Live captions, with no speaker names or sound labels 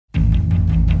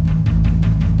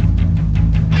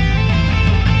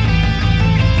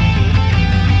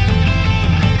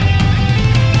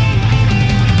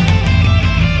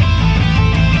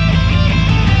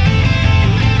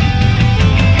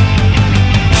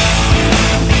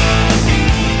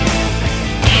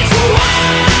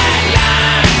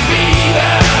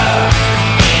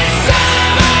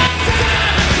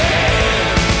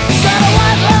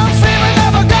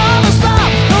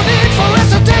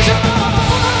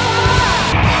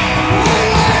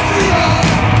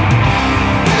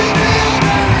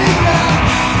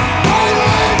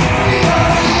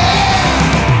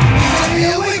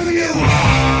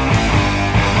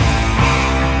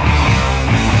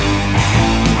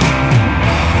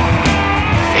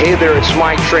Hey there, it's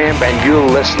Mike Tramp, and you're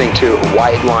listening to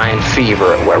White Line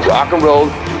Fever, where rock and roll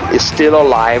is still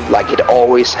alive like it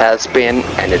always has been,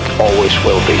 and it always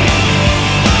will be.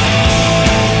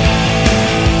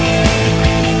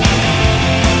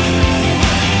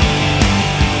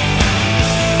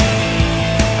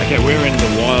 Okay, we're in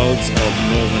the wilds of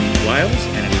northern Wales,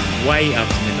 and it is way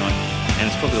after midnight, and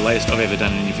it's probably the latest I've ever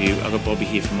done an interview. I've got Bobby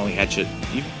here from Molly Hatchet.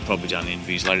 You've probably done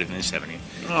interviews later than this, haven't you?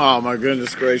 Oh, my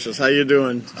goodness gracious. How you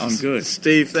doing? I'm good.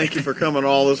 Steve, thank you for coming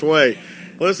all this way.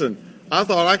 Listen, I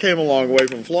thought I came a long way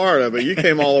from Florida, but you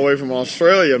came all the way from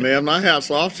Australia, man. My hat's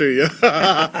off to you.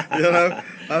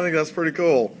 I think that's pretty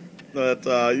cool. But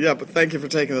thank you for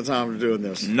taking the time to doing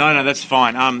this. No, that's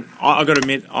fine. I've got to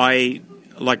admit, I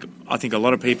think a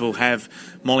lot of people have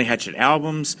Molly Hatchet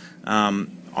albums.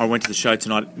 I went to the show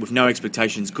tonight with no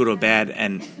expectations, good or bad,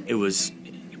 and it was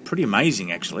pretty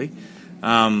amazing, actually.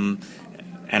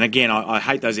 And again, I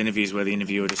hate those interviews where the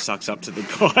interviewer just sucks up to the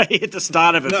guy at the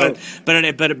start of it. No. But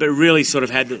it really sort of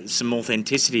had some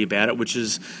authenticity about it, which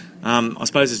is, I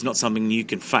suppose, it's not something you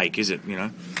can fake, is it? You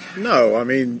know? No,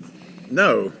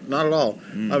 no, not at all.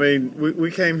 I mean,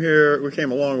 we came here. We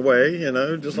came a long way,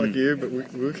 just like you. But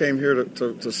we came here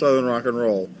to Southern rock and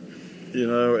roll,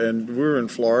 and we were in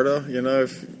Florida. A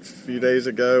few days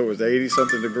ago, it was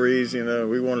 80-something degrees.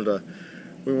 We wanted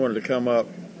to come up.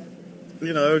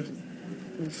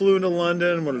 We flew into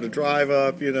London, wanted to drive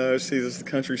up, see the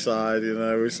countryside,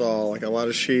 we saw like a lot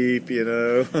of sheep,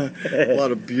 a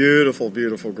lot of beautiful,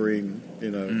 beautiful green,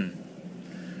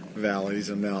 valleys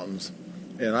and mountains.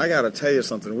 And I got to tell you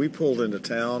something, we pulled into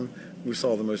town, we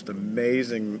saw the most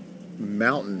amazing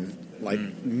mountain, right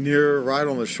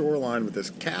on the shoreline with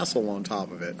this castle on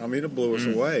top of it. I mean, it blew us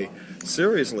away,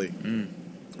 seriously.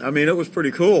 I mean, it was pretty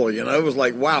cool, it was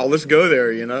like, wow, let's go there,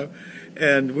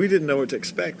 And we didn't know what to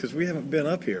expect because we haven't been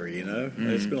up here,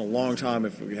 It's been a long time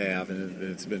if we have, and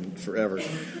it's been forever.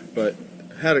 But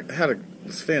had a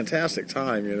fantastic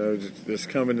time, just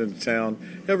coming into town.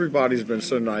 Everybody's been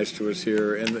so nice to us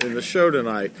here, and the show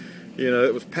tonight,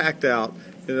 it was packed out.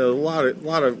 A lot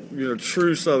of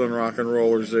true Southern rock and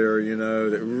rollers there,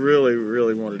 that really,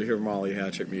 really wanted to hear Molly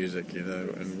Hatchet music,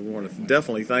 and we want to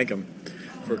definitely thank them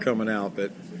for coming out.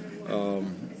 But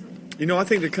I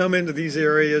think to come into these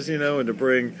areas, and to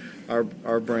bring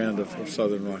our brand of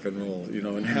Southern rock and roll,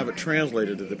 and have it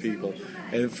translated to the people,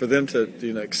 and for them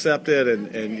to, accept it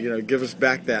and give us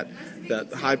back that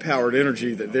high-powered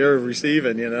energy that they're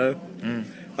receiving,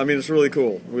 I mean, it's really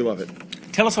cool. We love it.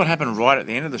 Tell us what happened right at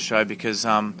the end of the show, because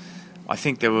I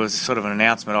think there was sort of an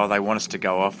announcement, they want us to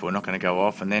go off, but we're not going to go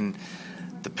off, and then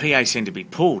the PA seemed to be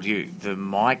pulled. The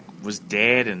mic was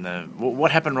dead, and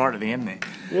what happened right at the end there?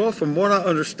 Well, from what I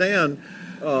understand,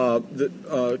 a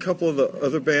couple of the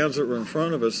other bands that were in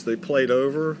front of us, they played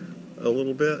over a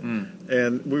little bit,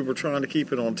 and we were trying to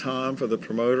keep it on time for the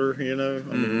promoter. I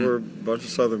mean, we're a bunch of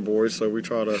Southern boys, so we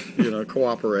try to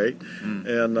cooperate,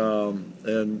 and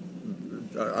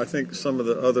I think some of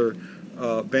the other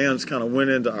bands kind of went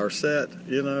into our set,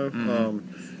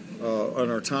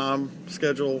 on our time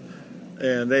schedule.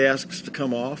 And they asked us to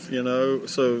come off,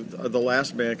 so the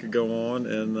last band could go on,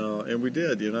 and we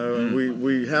did, and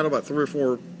we had about 3 or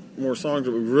 4 more songs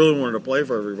that we really wanted to play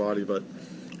for everybody, but,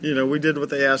 we did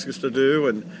what they asked us to do,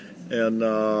 and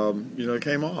it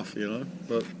came off,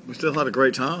 but we still had a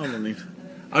great time. I mean,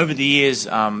 over the years,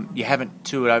 you haven't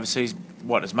toured overseas,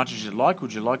 as much as you'd like?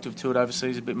 Would you like to have toured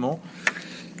overseas a bit more?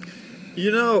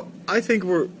 I think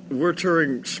we're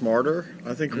touring smarter.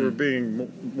 I think we're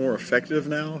being more effective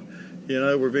now.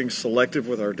 We're being selective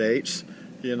with our dates.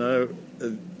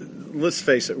 Let's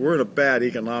face it, we're in a bad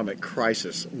economic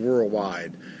crisis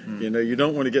worldwide. You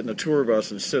don't want to get in a tour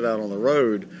bus and sit out on the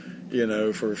road,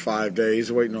 for 5 days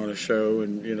waiting on a show,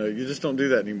 and, you just don't do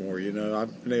that anymore.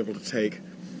 I've been able to take,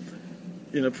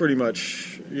 pretty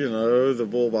much, the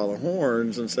bull by the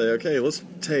horns and say, okay, let's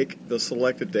take the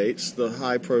selected dates, the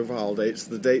high-profile dates,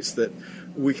 the dates that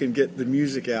we can get the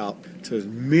music out to as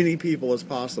many people as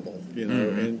possible,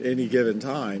 in any given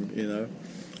time,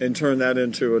 and turn that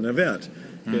into an event,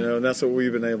 and that's what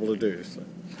we've been able to do. So.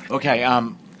 Okay,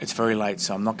 it's very late,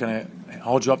 so I'm not going to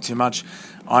hold you up too much.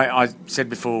 I said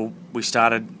before we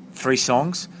started 3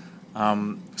 songs,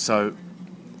 so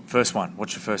first one,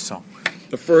 what's your first song?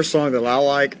 The first song that I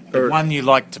like? The one you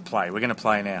like to play. We're going to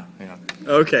play now.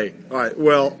 Okay, all right,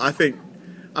 well,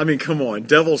 I mean, come on,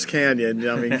 Devil's Canyon.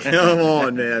 I mean, come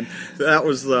on, man. That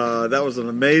was an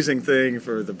amazing thing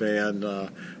for the band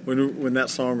when that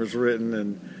song was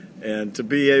written, and to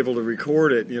be able to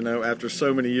record it, after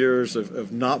so many years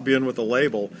of not being with the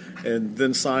label, and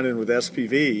then signing with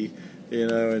SPV, you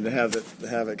know, and to have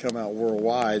it come out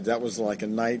worldwide. That was like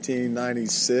in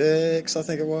 1996, I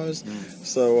think it was.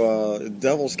 So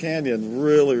Devil's Canyon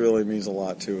really, really means a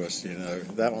lot to us, you know,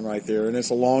 that one right there. And it's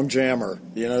a long jammer,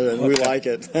 you know, and we like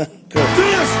it. This is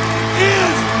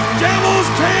Devil's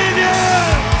Canyon!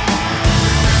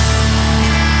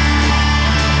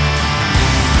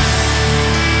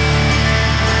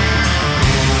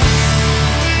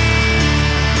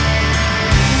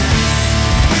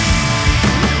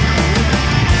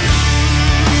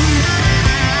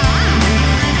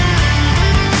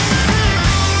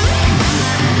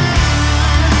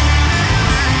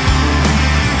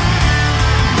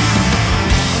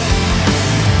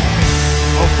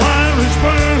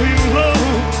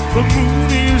 The moon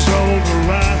is on the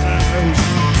rise.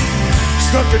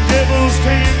 Struck the Devil's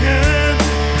Canyon,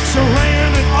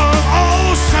 surrounded on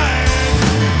all sides.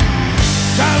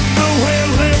 Got nowhere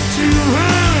left to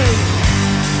run.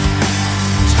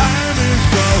 Time is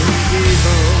drawing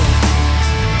near.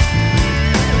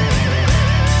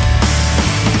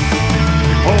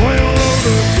 Oh, well, load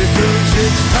up your guns,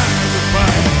 it's time to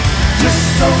fight. Just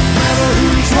don't matter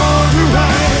who's wrong or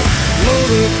right.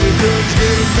 Load up your guns,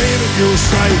 get a man in your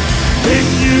sight. Then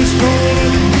you's gonna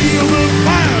feel the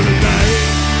fire tonight.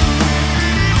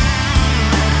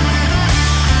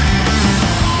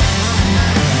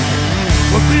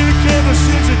 We've been together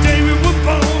since the day we were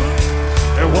born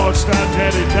and watched our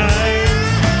daddy die.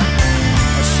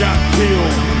 A shot, kill,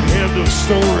 end of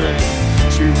story,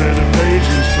 too many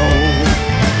pages told.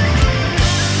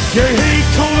 You ain't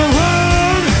gonna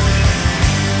run,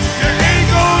 you ain't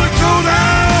gonna go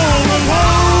down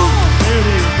alone.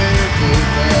 Any man could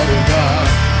matter die,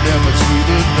 never see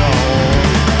the dawn.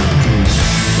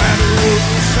 Matter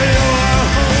wouldn't sail our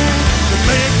home to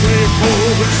make way for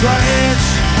the tracks.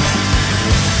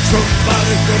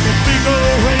 Somebody from a big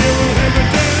old railroad had me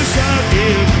dance out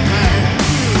in the night.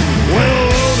 Well,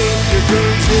 load up your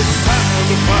guns, it's time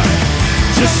to fight.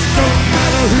 Just don't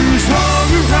matter who's wrong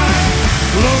or right.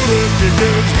 Load up your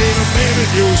guns, get a man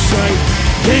in your sight.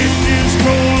 Engines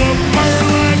gonna burn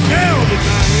like hell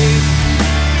tonight.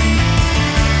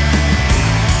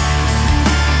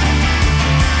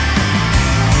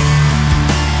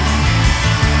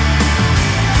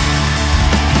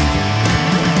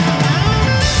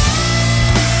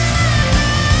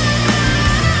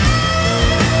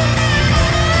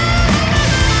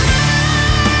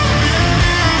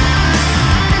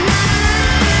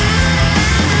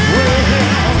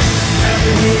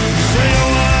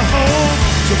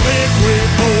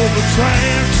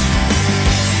 Tracks.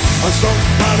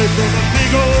 Somebody from a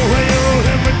big old railroad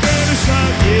had me dirty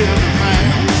shot in the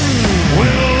man. Well,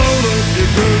 load up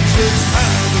your guns, it's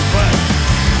time to fight.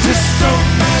 Just don't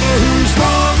matter who's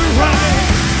wrong or right.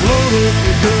 Load up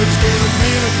your guns, get a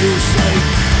man in your sight.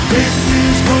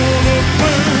 Engines gonna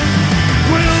burn.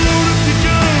 Well, load up your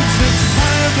guns, it's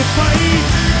time to fight.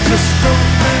 Just don't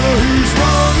matter who's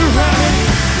wrong or right.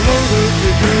 Load up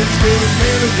your guns, get a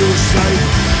man in your sight.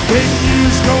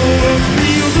 Engines gonna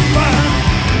feel the fire.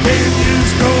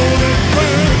 Engines gonna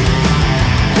burn.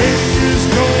 Engines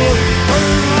gonna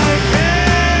burn like hell.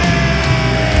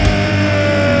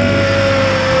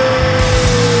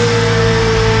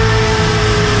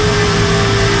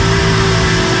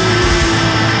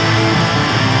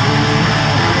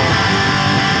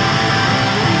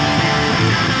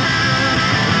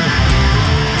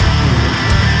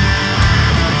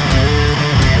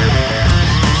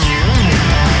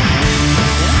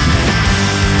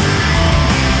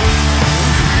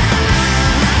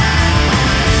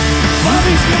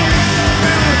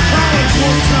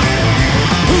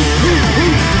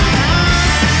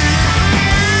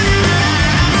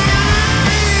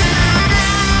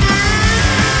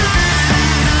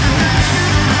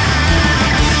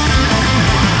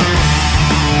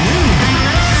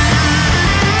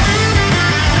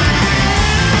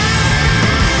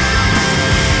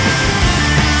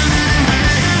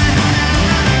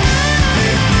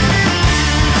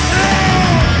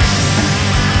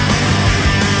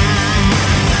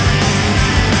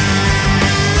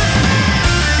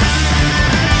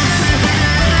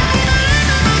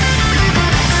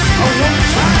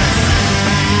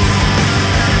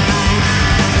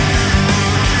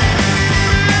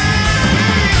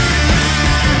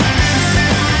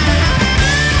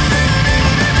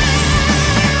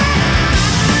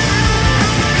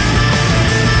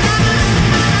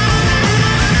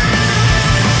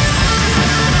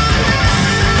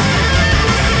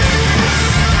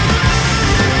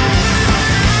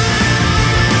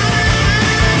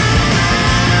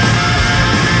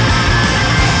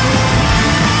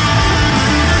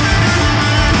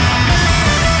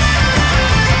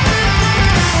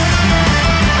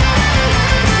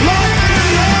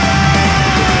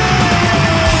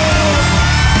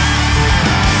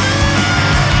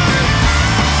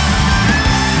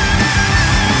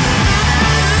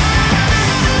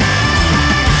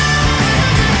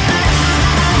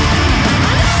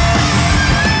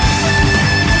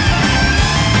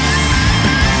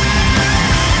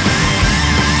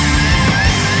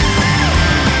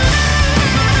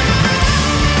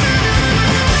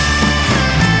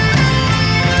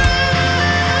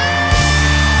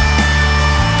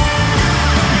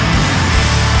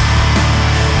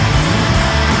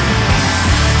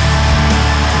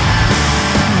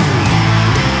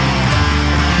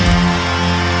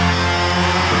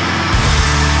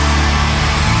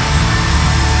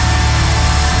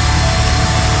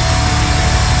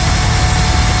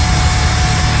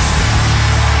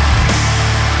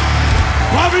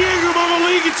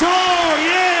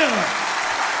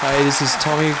 Hey, this is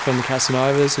Tommy from the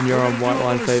Casanovas, and you're on White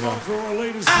Line Fever.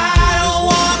 I don't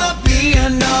wanna be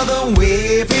another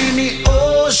wave in the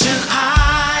ocean.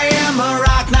 I am a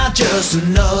rock, not just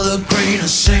another grain of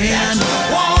sand.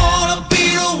 Wanna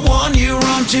be the one you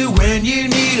run to when you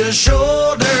need a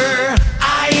shoulder.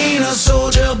 I ain't a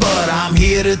soldier, but I'm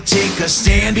here to take a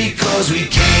stand because we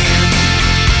can.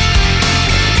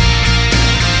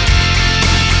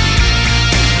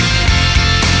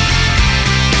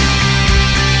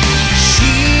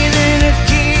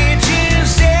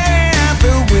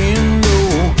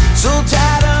 So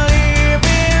tired of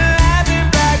living life in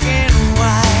black and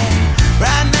white.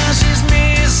 Right now she's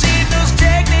missing those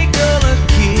technicolor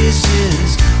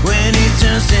kisses when it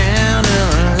turns down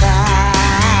her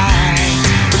light.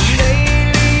 But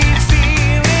lately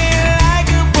feeling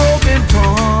like a broken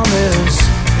promise.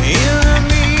 In the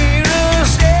mirror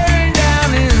staring down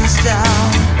in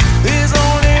style. There's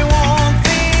only one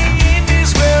thing in this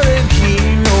world that he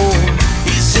knows.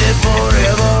 He said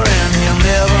forever and he'll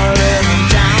never let me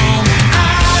down.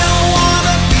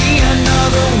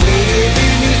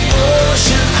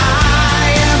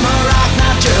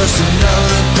 Just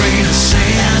another grain of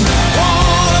sand.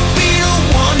 Wanna be the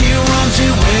one you run to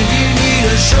when you need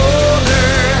a shoulder.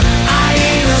 I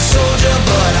ain't a soldier,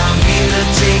 but I'm here to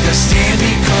take a stand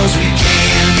because we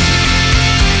can.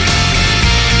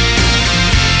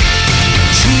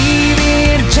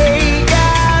 TV and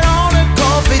takeout on a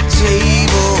coffee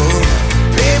table.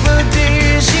 Paper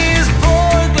dishes, pour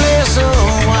a glass of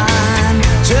wine.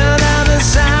 Turn out the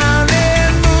sound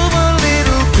and move a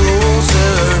little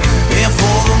closer.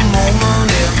 For the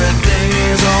moment, everything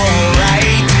is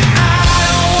alright. I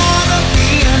don't wanna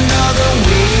be another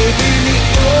wave in the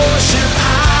ocean.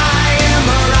 I am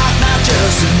a rock, not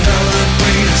just another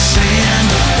grain of sand.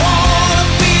 Wanna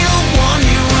be the one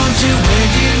you run to when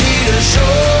you need a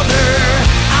shoulder.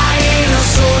 I ain't a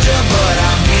soldier, but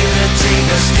I'm here to take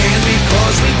a stand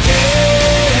because we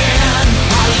can.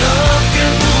 Our love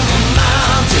can move a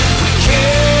mountain. We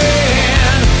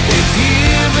can. If you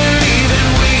believe in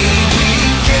we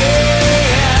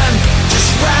can. Just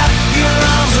wrap your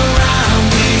arms around.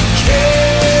 We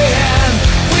can.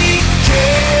 We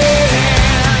can.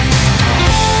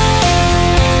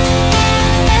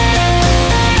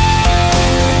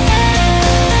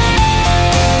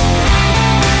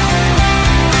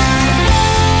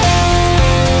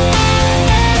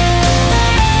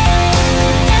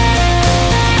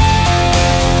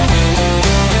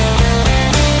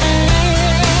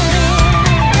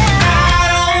 I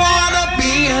don't wanna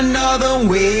be another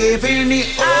wave in the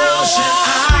ocean.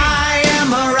 I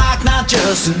am a rock, not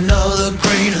just another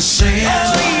grain of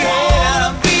sand.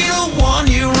 Wanna be the one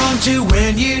you run to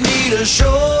when you need a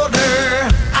shoulder.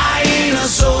 I ain't a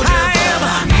soldier, but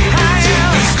I'm here to take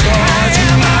these cards. I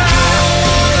don't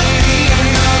wanna be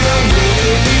another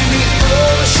wave in the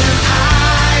ocean.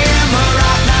 I am a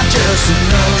rock, not just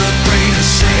another grain of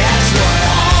sand.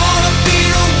 Wanna be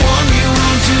the one you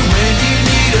run to when you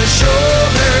need a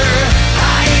shoulder.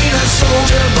 I ain't a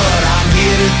soldier, but I'm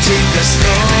here to take a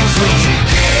stand because we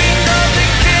can.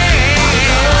 Our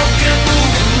love can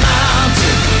move a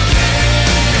mountain.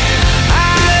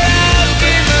 Our love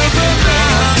can move a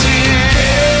mountain.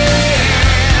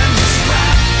 Just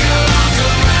wrap your arms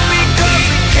around because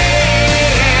we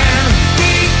can.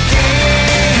 We can.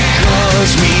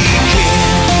 Because we can.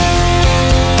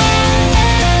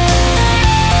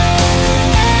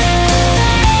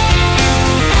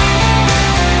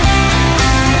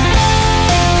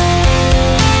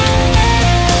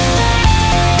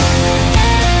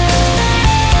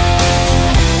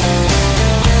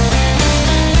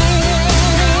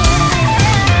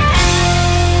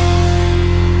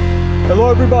 Hello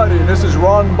everybody, this is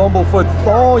Ron Bumblefoot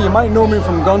Thal. You might know me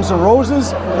from Guns N'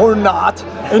 Roses, or not,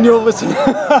 and you're listening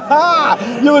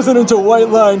to White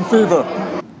Line Fever.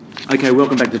 Okay,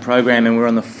 welcome back to the program, and we're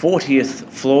on the 40th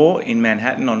floor in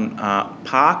Manhattan on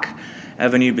Park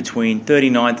Avenue between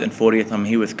 39th and 40th. I'm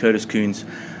here with Curtis Cunz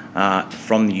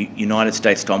from the United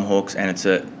States Tomahawks, and it's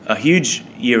a huge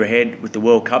year ahead with the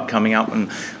World Cup coming up, and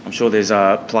I'm sure there's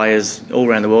players all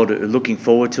around the world who are looking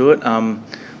forward to it.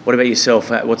 What about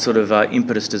yourself? What sort of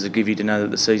impetus does it give you to know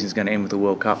that the season's going to end with the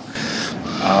World Cup?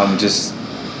 Just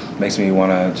makes me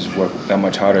want to just work that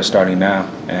much harder starting now,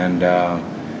 and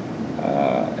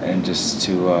just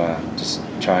to just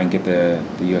try and get the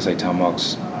USA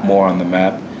Tomahawks more on the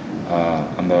map,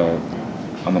 on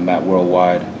the map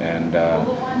worldwide, and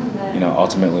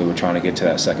ultimately we're trying to get to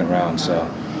that second round. So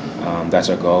that's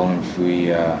our goal, and if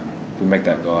we make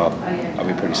that goal, I'll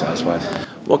be pretty satisfied.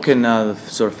 What can the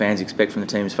sort of fans expect from the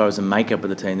team as far as the makeup of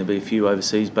the team? There'll be a few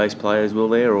overseas-based players, will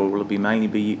there, or will it be mainly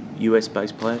be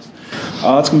US-based players?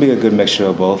 It's going to be a good mixture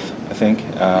of both, I think.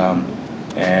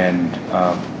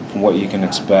 From what you can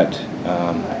expect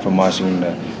from us, you're going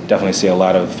to definitely see a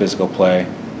lot of physical play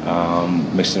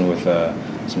mixed in with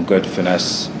some good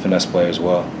finesse play as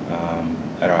well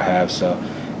at our halves. So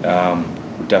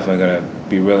we're definitely going to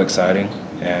be real exciting,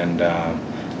 and I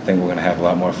think we're going to have a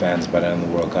lot more fans by the end of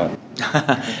the World Cup.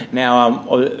 Now,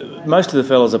 most of the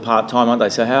fellas are part-time, aren't they?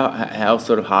 So how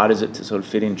sort of hard is it to sort of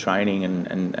fit in training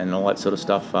and all that sort of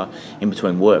stuff in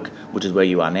between work, which is where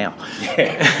you are now?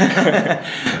 Yeah,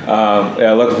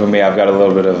 lucky for me, I've got a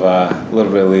little bit of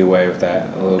leeway with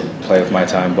that, a little play with my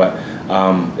time, but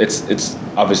it's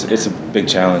obviously it's a big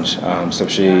challenge,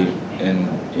 especially in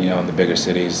the bigger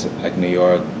cities like New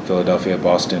York, Philadelphia,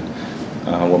 Boston,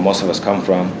 where most of us come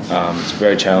from. It's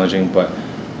very challenging, but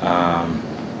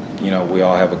we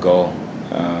all have a goal.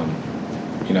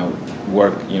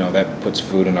 Work, that puts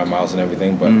food in our mouths and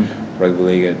everything, but rugby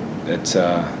league, that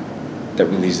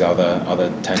relieves all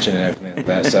the tension and everything like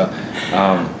that. So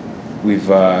we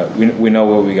know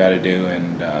what we got to do,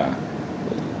 and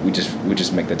we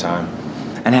just make the time.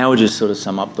 And how would you sort of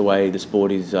sum up the way the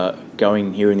sport is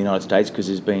going here in the United States? Because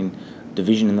there's been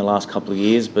division in the last couple of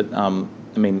years, but how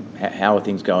are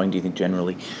things going, do you think,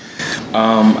 generally?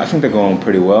 I think they're going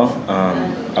pretty well.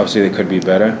 Obviously, they could be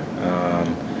better,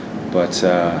 but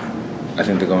I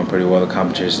think they're going pretty well. The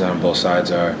competitions on both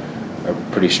sides are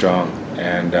pretty strong,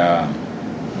 and I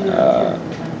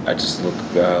just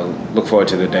look forward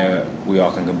to the day that we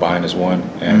all can combine as one,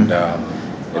 and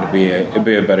it'll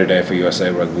be a better day for USA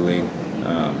Rugby League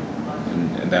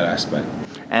in that aspect.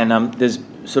 And there's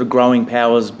sort of growing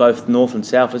powers both north and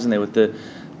south, isn't there, with the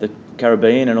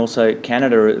Caribbean, and also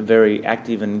Canada are very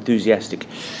active and enthusiastic.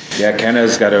 Yeah,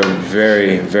 Canada's got a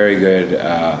very, very good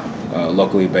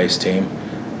locally based team.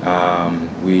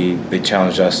 They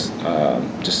challenged us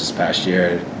just this past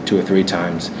year 2 or 3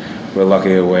 times. We're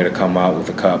lucky away to come out with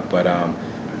a cup, but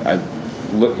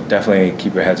definitely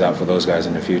keep your heads out for those guys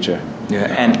in the future. Yeah,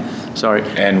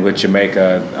 and with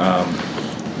Jamaica,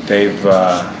 they've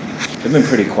been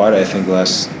pretty quiet, I think, the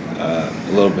last a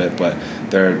little bit, but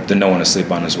they're no one to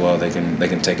sleep on as well. They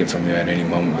can take it from you at any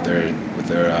moment with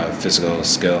their physical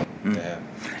skill. Yeah.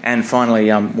 And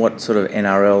finally, what sort of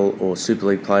NRL or Super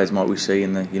League players might we see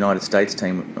in the United States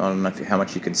team? I don't know how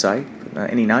much you can say.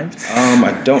 Any names?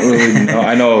 I don't really know.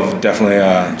 I know of definitely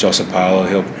Joseph Paolo.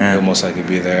 He'll most likely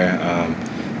be there.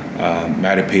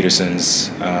 Matty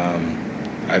Peterson's.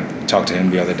 I talked to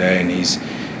him the other day, and he's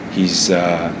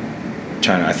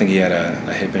trying to. I think he had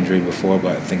a hip injury before,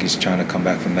 but I think he's trying to come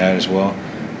back from that as well.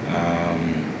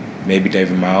 Maybe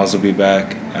David Miles will be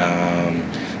back.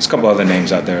 There's a couple other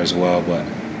names out there as well, but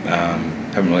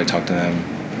haven't really talked to them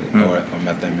or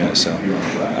met them yet. So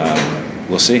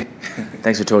we'll see.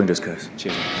 Thanks for talking to us, Cunz.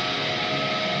 Cheers.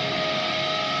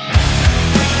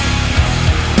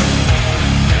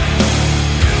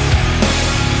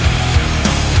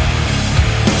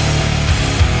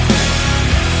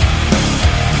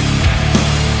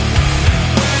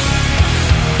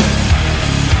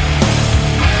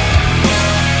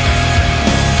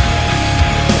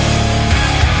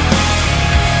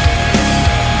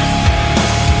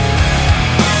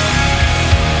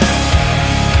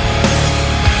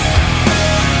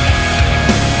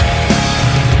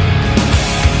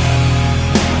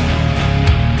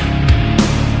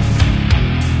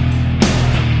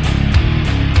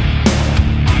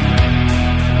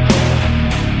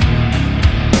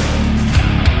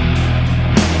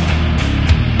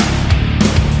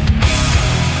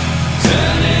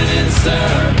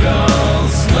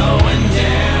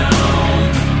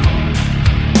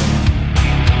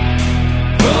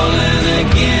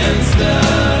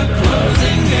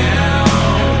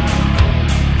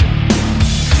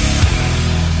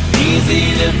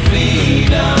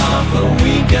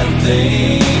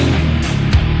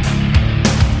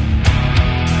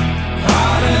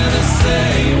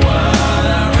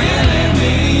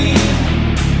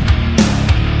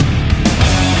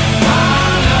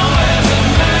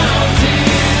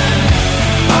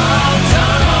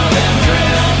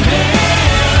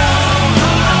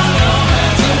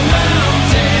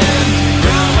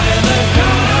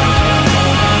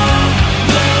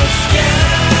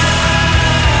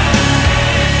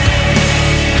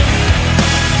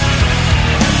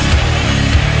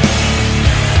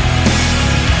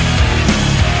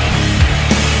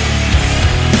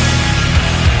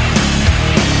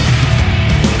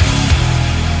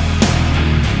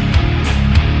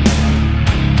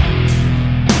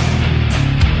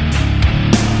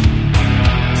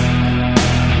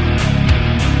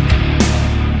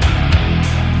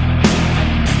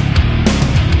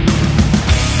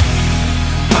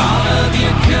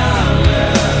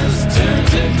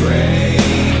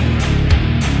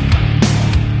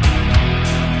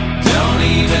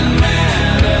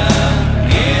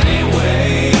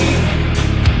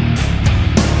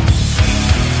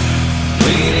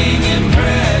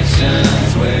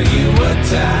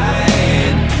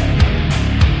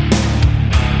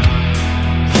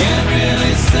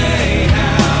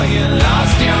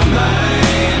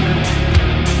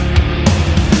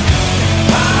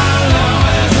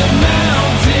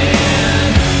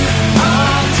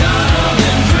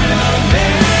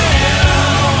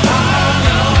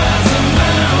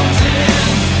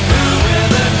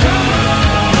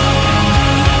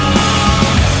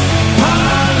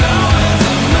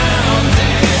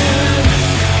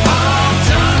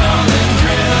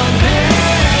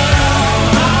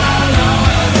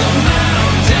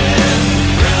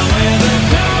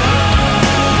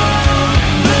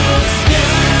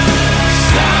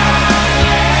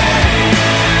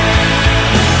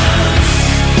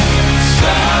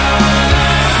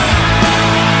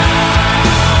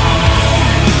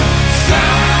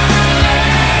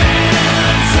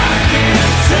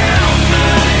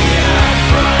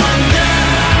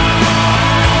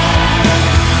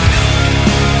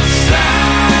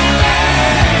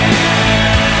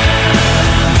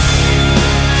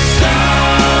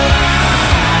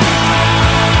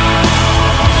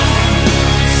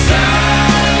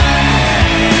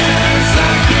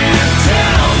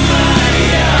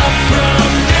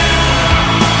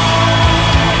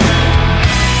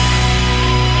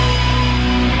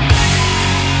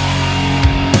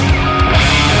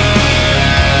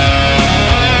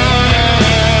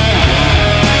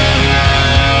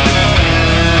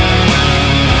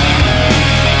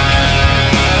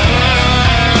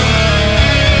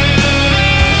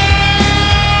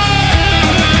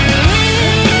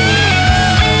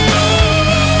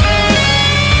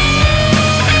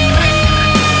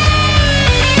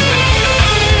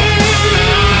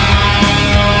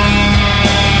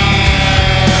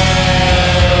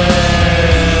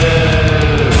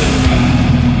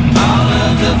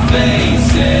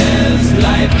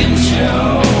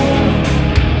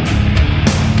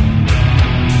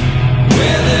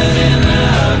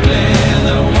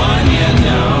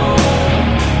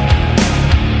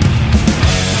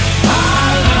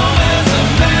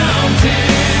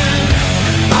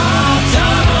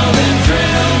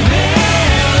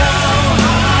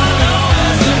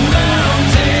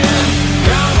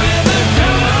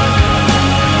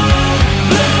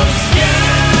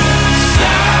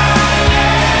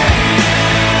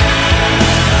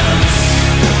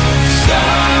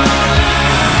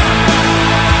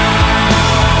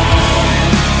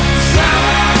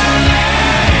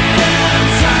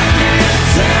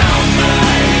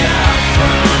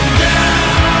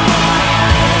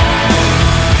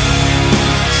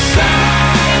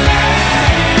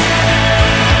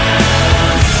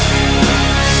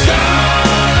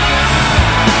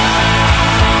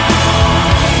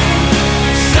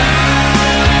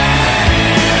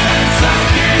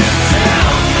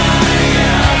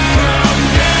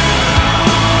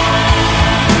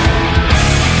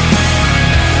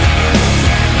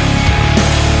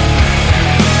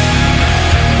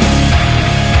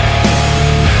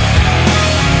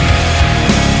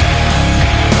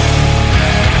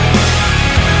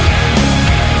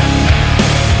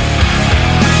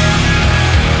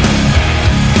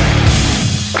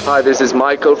 Hi, this is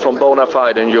Michael from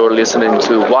Bonafide, and you're listening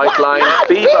to White Line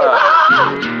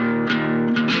Fever.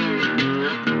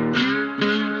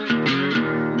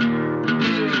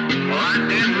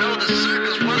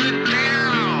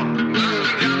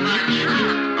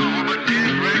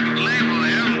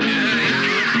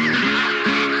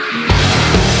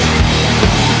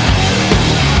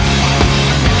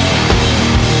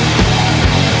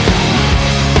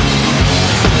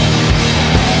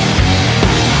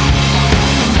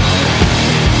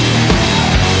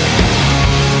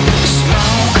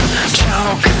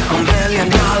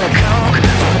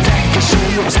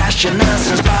 Passionate,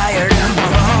 inspired and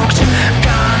provoked.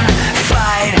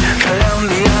 Gunfight,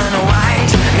 Colombian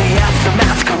white. The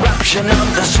aftermath, corruption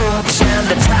of the suits and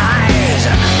the ties.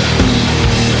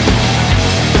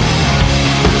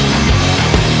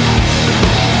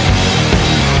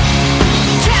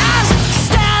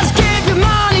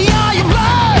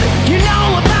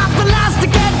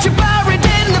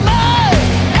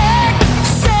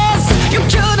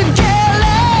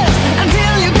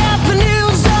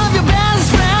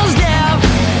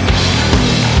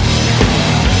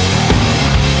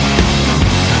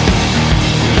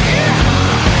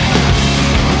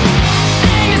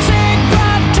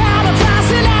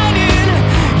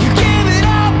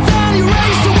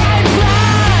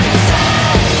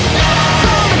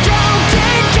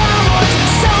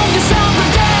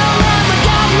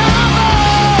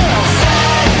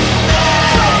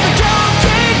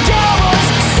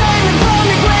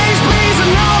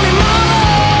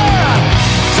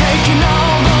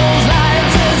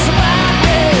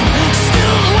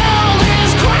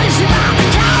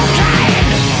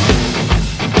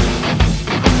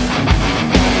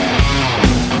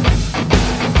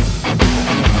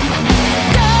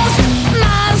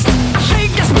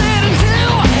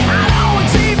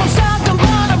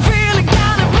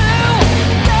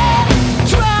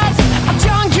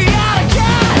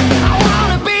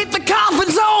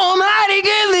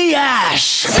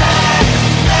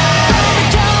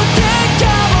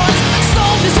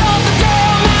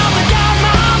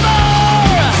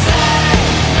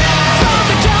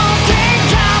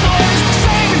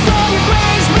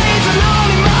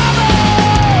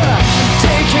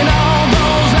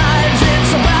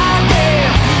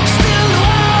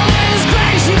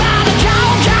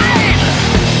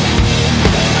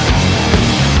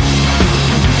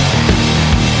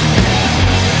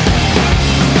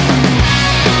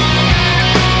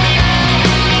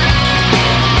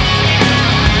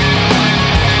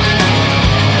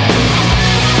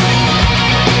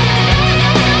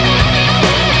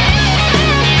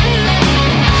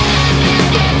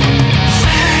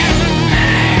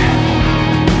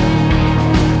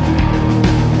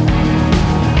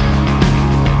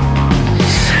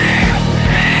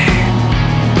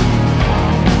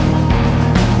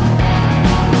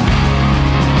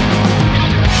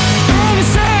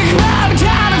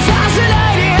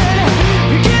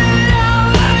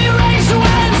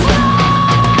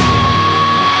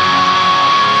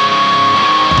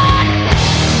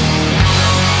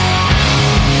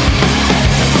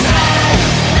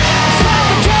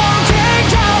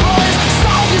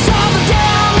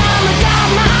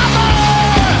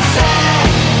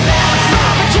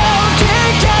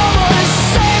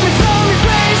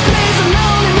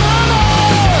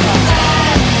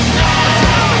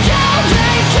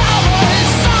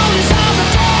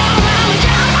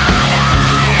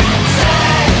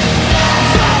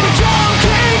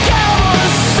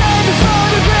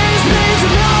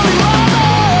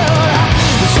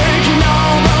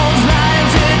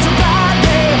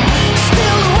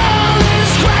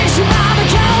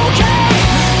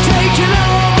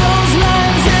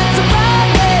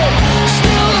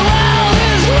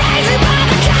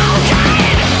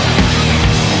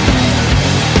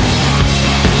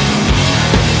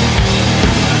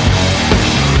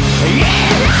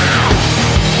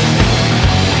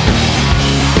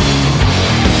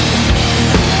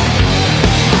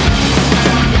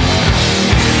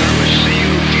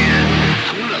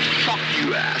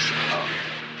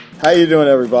 How you doing,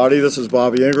 everybody? This is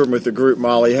Bobby Ingram with the group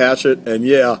Molly Hatchet, and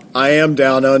yeah, I am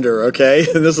down under, okay?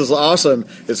 This is awesome.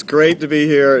 It's great to be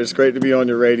here. It's great to be on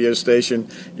your radio station.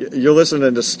 You're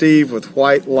listening to Steve with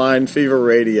White Line Fever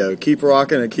Radio. Keep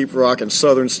rocking and keep rocking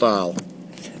Southern style.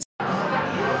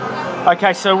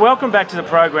 Okay, so welcome back to the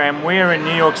program. We're in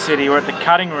New York City. We're at the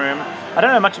Cutting Room. I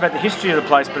don't know much about the history of the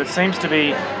place, but it seems to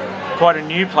be quite a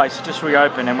new place. It just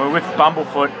reopened, and we're with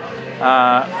Bumblefoot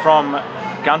from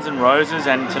Guns N' Roses,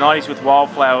 and tonight he's with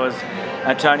Wildflowers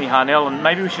Tony Harnell, and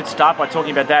maybe we should start by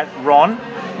talking about that, Ron,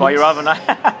 by your other name.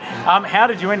 How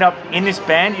did you end up in this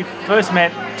band? You first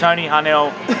met Tony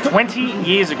Harnell 20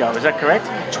 years ago, is that correct?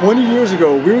 20 years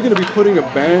ago, we were going to be putting a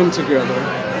band together,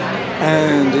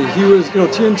 and he was,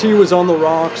 TNT was on the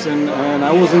rocks, and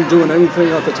I wasn't doing anything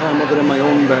at the time other than my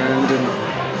own band, and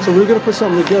so we were going to put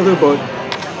something together, but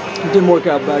it didn't work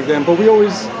out back then. But we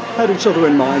always had each other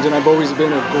in mind, and I've always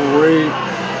been a great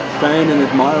fan and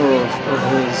admirer of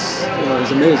his.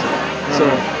 He's amazing.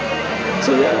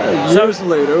 So yeah, years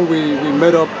later we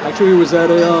met up. Actually, it was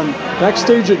at a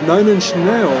backstage at Nine Inch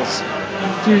Nails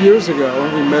a few years ago,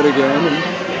 and we met again.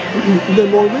 And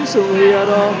then more recently at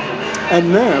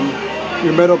NAMM, we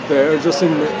met up there just a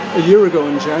year ago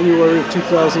in January of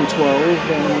 2012,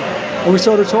 and we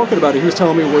started talking about it. He was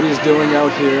telling me what he's doing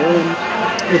out here, and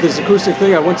with this acoustic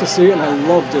thing, I went to see it, and I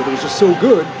loved it. It was just so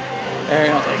good,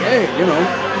 and I was like, hey,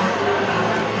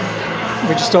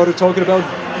 we just started talking about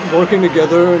working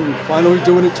together and finally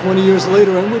doing it 20 years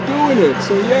later, and we're doing it,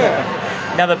 so yeah.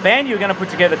 Now, the band you were going to put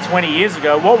together 20 years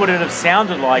ago, what would it have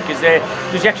sounded like? Did you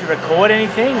actually record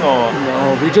anything, or?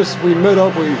 No, we met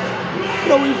up, we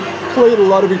played a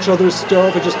lot of each other's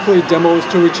stuff, and just played demos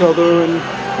to each other, and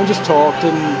just talked,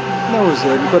 and that was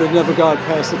it, but it never got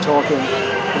past the talking.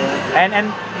 Yeah.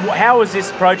 And how is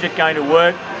this project going to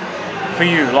work for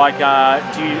you? Like, how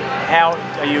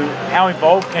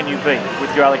involved can you be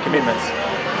with your other commitments?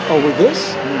 Oh, with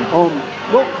this?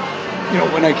 Well,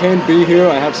 when I can't be here,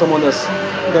 I have someone that's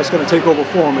going to take over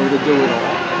for me to do it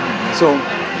all. So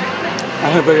I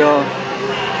have a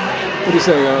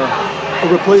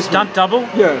replacement. Stunt double?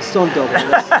 Yeah, stunt double.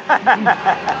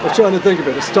 I was trying to think of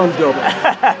it, a stunt double.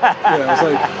 Yeah, it's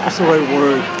like, that's the right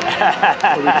word.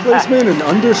 A replacement, an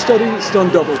understudy,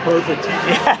 stunt double, perfect.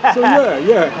 So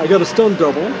yeah, I got a stunt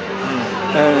double,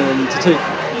 and to take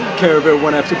care of it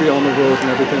when I have to be on the road and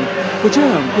everything. But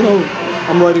yeah,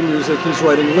 I'm writing music, he's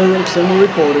writing lyrics, and we're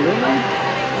recording it.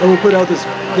 And we'll put out this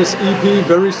EP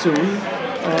very soon.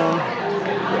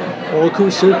 All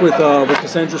acoustic with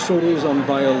Cassandra Soto's on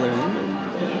violin.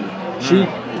 She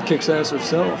kicks ass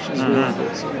herself. She's really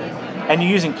good. So. And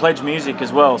you're using Pledge Music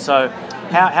as well. So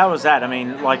how was that? I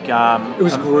mean, it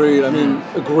was great. I mean,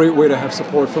 a great way to have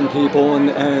support from people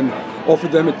and offer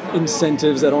them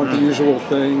incentives that aren't the usual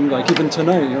thing. Like even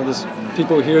tonight, there's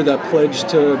people here that pledged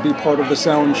to be part of the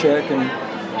sound check, and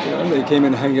they came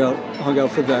and hung out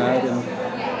for that and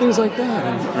things like that.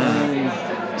 And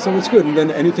so it's good. And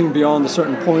then anything beyond a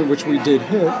certain point, which we did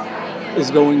hit, is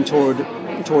going toward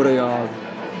a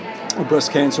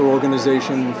breast cancer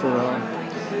organization for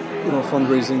a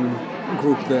fundraising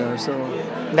group there. So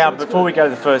now, before we go to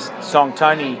the first song,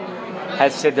 Tony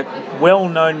has said that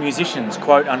well-known musicians,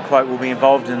 quote unquote, will be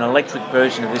involved in an electric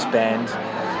version of this band.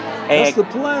 That's the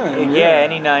plan. Yeah.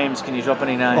 Any names? Can you drop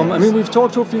any names? I mean, we've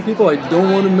talked to a few people. I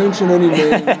don't want to mention any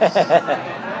names.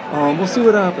 We'll see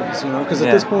what happens, because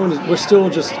at this point we're still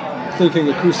just thinking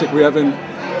acoustic. We haven't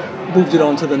moved it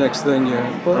on to the next thing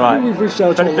yet. But we've reached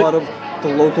out to a lot of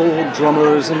the local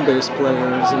drummers and bass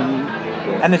players,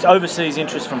 and there's overseas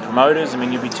interest from promoters. I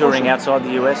mean, you'll be touring outside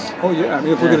the US. Oh yeah, I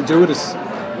mean, if we're going to do it,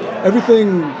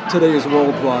 everything today is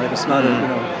worldwide. It's not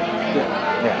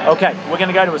Yeah. Okay, we're going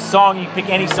to go to a song. You can pick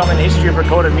any song in the history of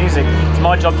recorded music. It's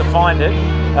my job to find it.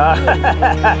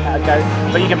 Okay,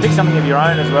 but you can pick something of your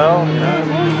own as well. What do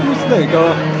you think?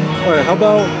 All right, how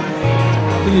about?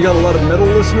 I think you got a lot of metal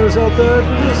listeners out there.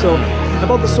 So, how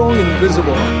about the song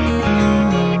 "Invisible"?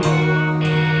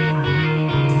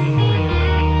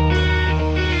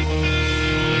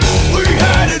 We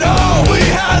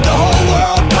had the whole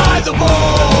world by the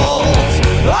balls.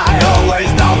 I always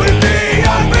thought we'd be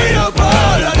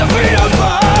unbeatable,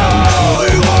 undefeatable.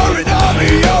 We were an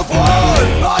army of one,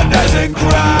 madness and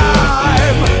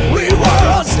crime. We were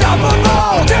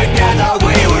unstoppable, together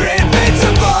we were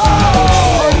invincible.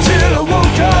 Until I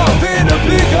woke up in a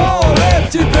big old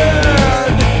empty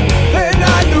bed, and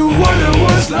I knew what it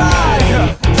was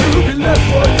like to be left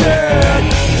for dead.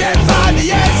 Can't find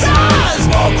the answers,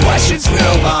 more questions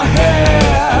fill my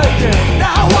head.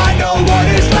 Now I know what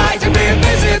it's like to be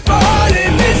invisible.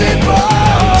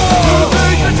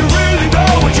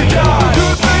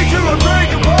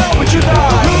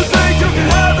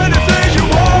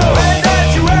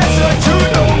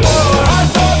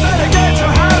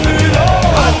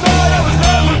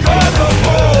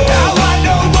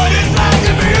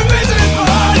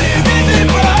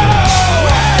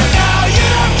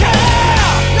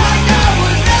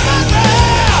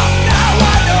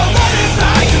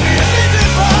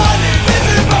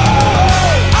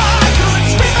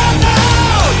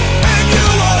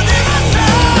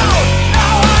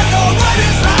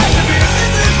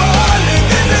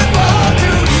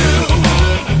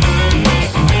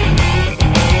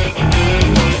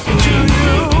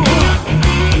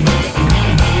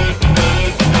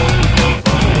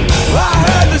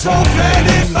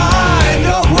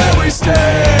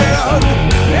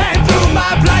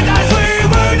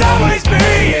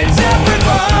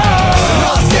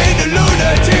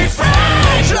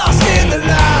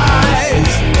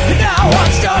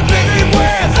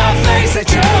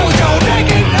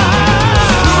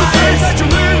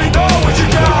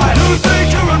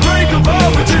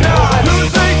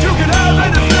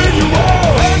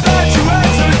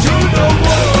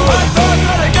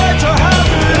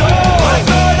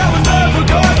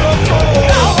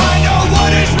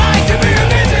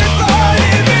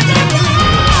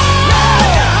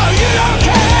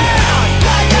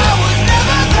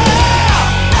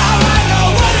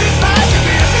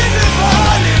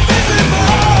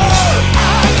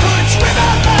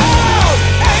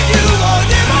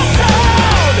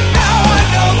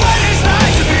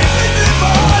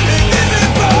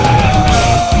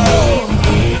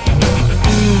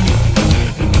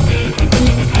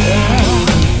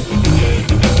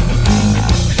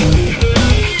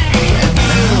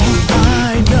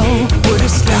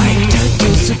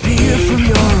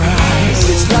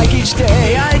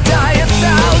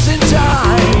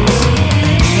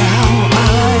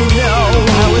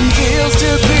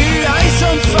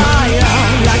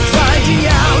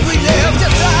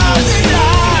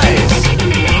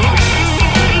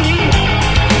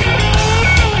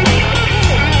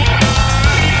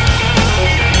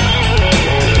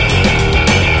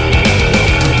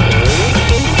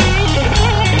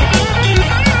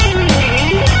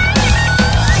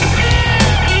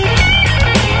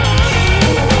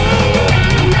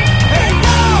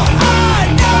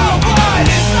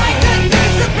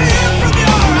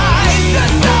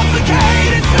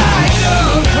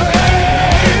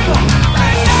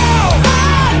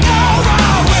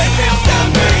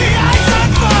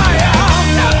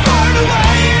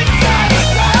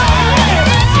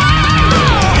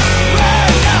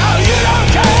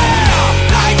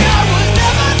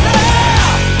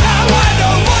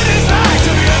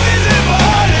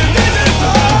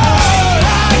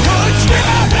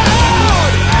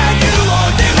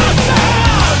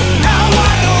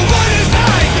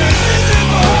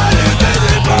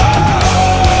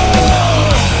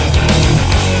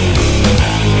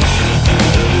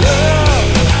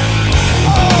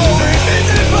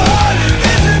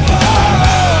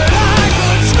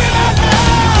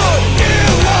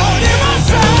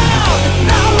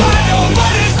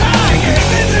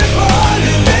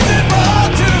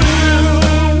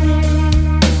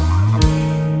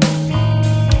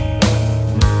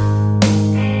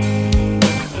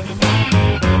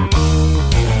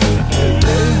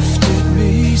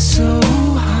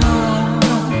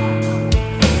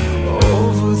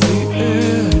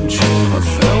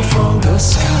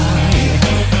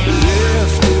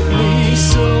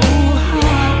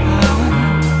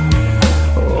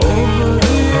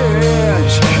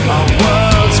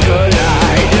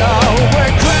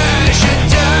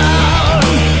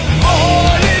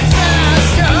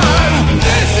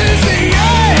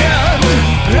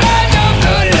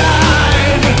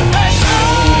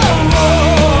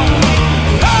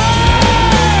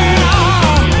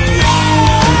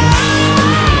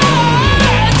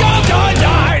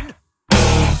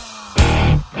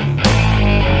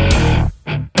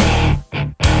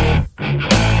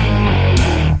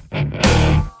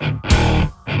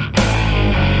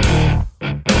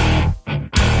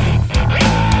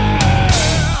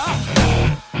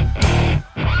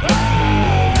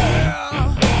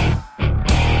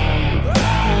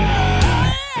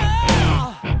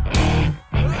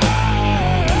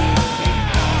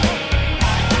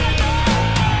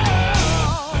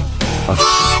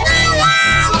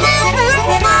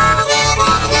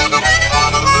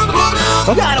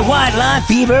 white line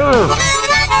fever.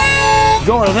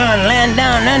 Gonna land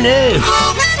down under.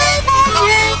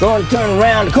 Gonna turn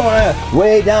around the corner,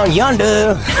 way down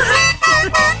yonder.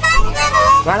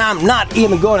 But I'm not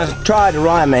even gonna try to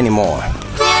rhyme anymore.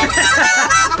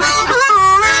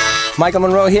 Michael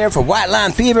Monroe here for White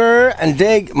Line Fever, and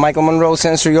dig Michael Monroe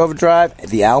Sensory Overdrive,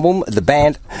 the album, the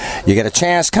band. You get a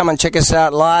chance, come and check us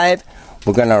out live.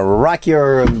 We're gonna rock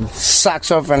your socks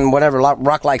off and whatever,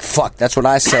 rock like fuck. That's what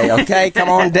I say, okay? Come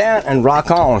on down and rock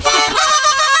on.